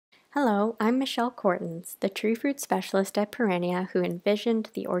Hello, I'm Michelle Cortens, the tree fruit specialist at Perennia who envisioned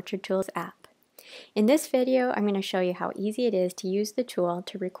the Orchard Tools app. In this video, I'm going to show you how easy it is to use the tool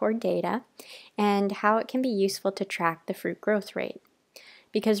to record data and how it can be useful to track the fruit growth rate.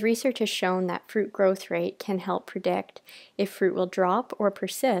 Because research has shown that fruit growth rate can help predict if fruit will drop or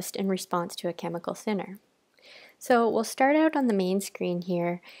persist in response to a chemical thinner. So we'll start out on the main screen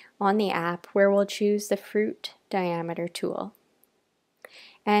here on the app where we'll choose the fruit diameter tool.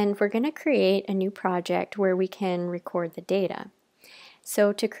 And we're going to create a new project where we can record the data.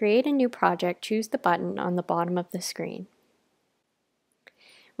 So to create a new project, choose the button on the bottom of the screen.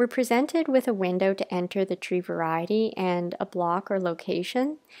 We're presented with a window to enter the tree variety and a block or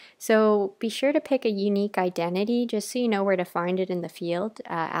location. So be sure to pick a unique identity just so you know where to find it in the field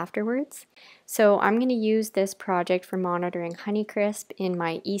afterwards. So I'm going to use this project for monitoring Honeycrisp in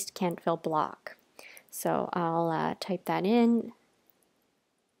my East Kentville block. So I'll type that in.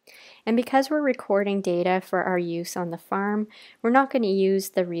 And because we're recording data for our use on the farm, we're not going to use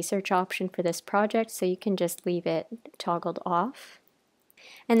the research option for this project, so you can just leave it toggled off.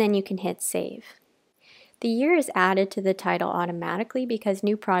 And then you can hit save. The year is added to the title automatically because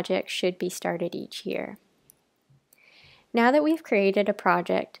new projects should be started each year. Now that we've created a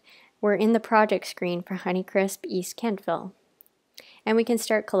project, we're in the project screen for Honeycrisp East Kentville. And we can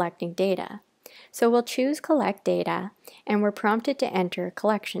start collecting data. So we'll choose Collect Data, and we're prompted to enter a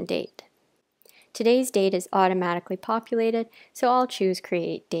collection date. Today's date is automatically populated, so I'll choose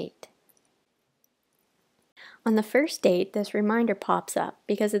Create Date. On the first date, this reminder pops up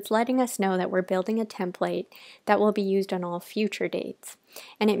because it's letting us know that we're building a template that will be used on all future dates.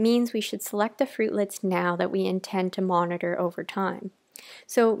 And it means we should select the fruitlets now that we intend to monitor over time.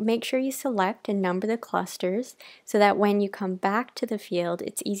 So make sure you select and number the clusters so that when you come back to the field,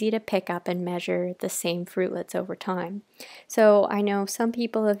 it's easy to pick up and measure the same fruitlets over time. So I know some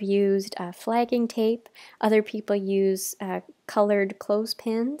people have used flagging tape, other people use colored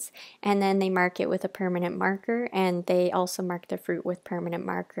clothespins, and then they mark it with a permanent marker, and they also mark the fruit with permanent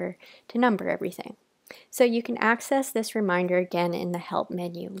marker to number everything. So you can access this reminder again in the Help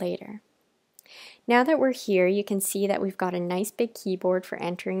menu later. Now that we're here, you can see that we've got a nice big keyboard for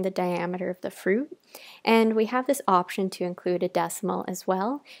entering the diameter of the fruit, and we have this option to include a decimal as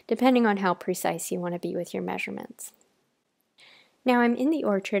well, depending on how precise you want to be with your measurements. Now I'm in the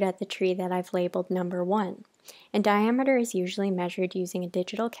orchard at the tree that I've labeled number 1, and diameter is usually measured using a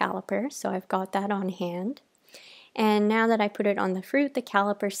digital caliper, so I've got that on hand. And now that I put it on the fruit, the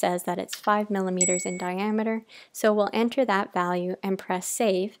caliper says that it's 5 millimeters in diameter, so we'll enter that value and press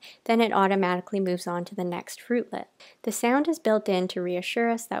save, then it automatically moves on to the next fruitlet. The sound is built in to reassure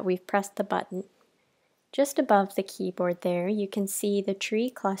us that we've pressed the button. Just above the keyboard there, you can see the tree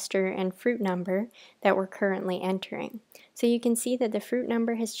cluster and fruit number that we're currently entering. So you can see that the fruit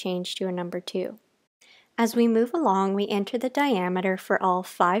number has changed to a number 2. As we move along, we enter the diameter for all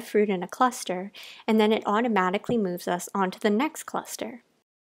 5 fruit in a cluster, and then it automatically moves us on to the next cluster.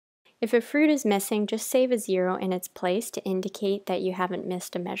 If a fruit is missing, just save a 0 in its place to indicate that you haven't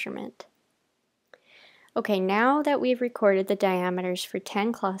missed a measurement. Okay, now that we've recorded the diameters for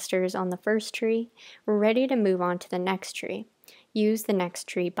 10 clusters on the first tree, we're ready to move on to the next tree. Use the Next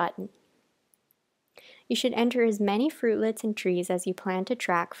Tree button. You should enter as many fruitlets and trees as you plan to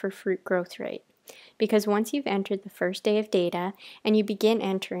track for fruit growth rate. Because once you've entered the first day of data and you begin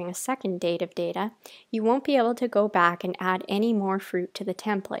entering a second date of data, you won't be able to go back and add any more fruit to the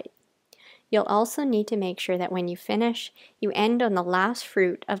template. You'll also need to make sure that when you finish, you end on the last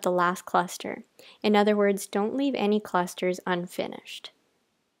fruit of the last cluster. In other words, don't leave any clusters unfinished.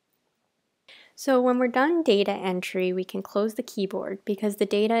 So when we're done data entry, we can close the keyboard because the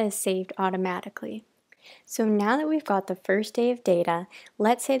data is saved automatically. So now that we've got the first day of data,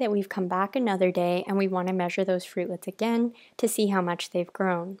 let's say that we've come back another day and we want to measure those fruitlets again to see how much they've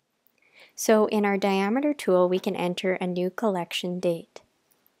grown. So in our diameter tool, we can enter a new collection date.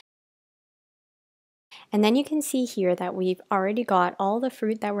 And then you can see here that we've already got all the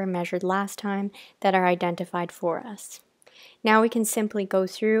fruit that were measured last time that are identified for us. Now we can simply go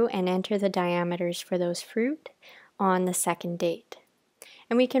through and enter the diameters for those fruit on the second date.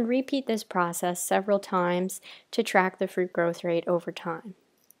 And we can repeat this process several times to track the fruit growth rate over time.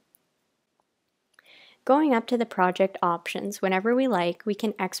 Going up to the project options, whenever we like, we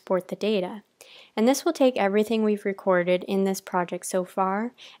can export the data. And this will take everything we've recorded in this project so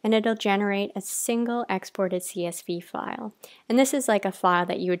far, and it'll generate a single exported CSV file. And this is like a file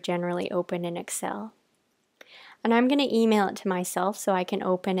that you would generally open in Excel. And I'm going to email it to myself so I can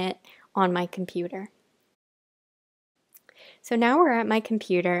open it on my computer. So now we're at my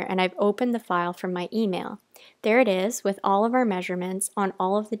computer and I've opened the file from my email. There it is with all of our measurements on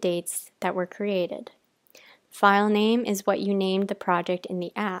all of the dates that were created. File name is what you named the project in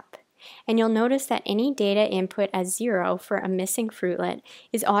the app. And you'll notice that any data input as 0 for a missing fruitlet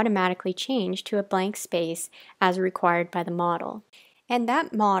is automatically changed to a blank space as required by the model. And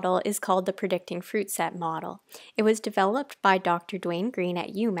that model is called the Predicting Fruit Set model. It was developed by Dr. Dwayne Green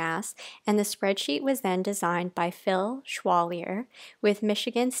at UMass, and the spreadsheet was then designed by Phil Schwalier with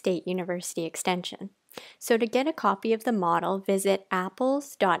Michigan State University Extension. So to get a copy of the model, visit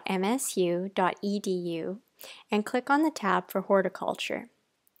apples.msu.edu and click on the tab for horticulture.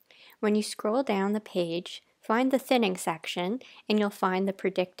 When you scroll down the page, find the thinning section and you'll find the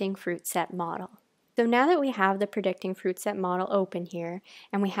Predicting Fruit Set model. So now that we have the Predicting Fruit Set model open here,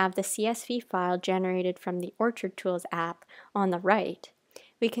 and we have the CSV file generated from the Orchard Tools app on the right,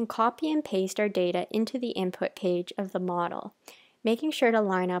 we can copy and paste our data into the input page of the model, making sure to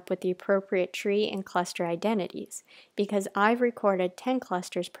line up with the appropriate tree and cluster identities, because I've recorded 10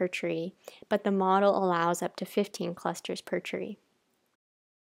 clusters per tree, but the model allows up to 15 clusters per tree.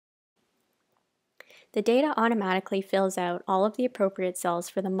 The data automatically fills out all of the appropriate cells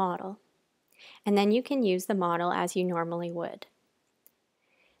for the model, and then you can use the model as you normally would.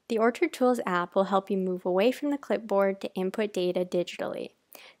 The Orchard Tools app will help you move away from the clipboard to input data digitally.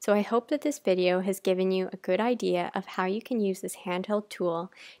 So I hope that this video has given you a good idea of how you can use this handheld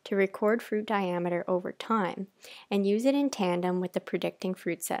tool to record fruit diameter over time and use it in tandem with the Predicting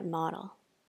Fruit Set model.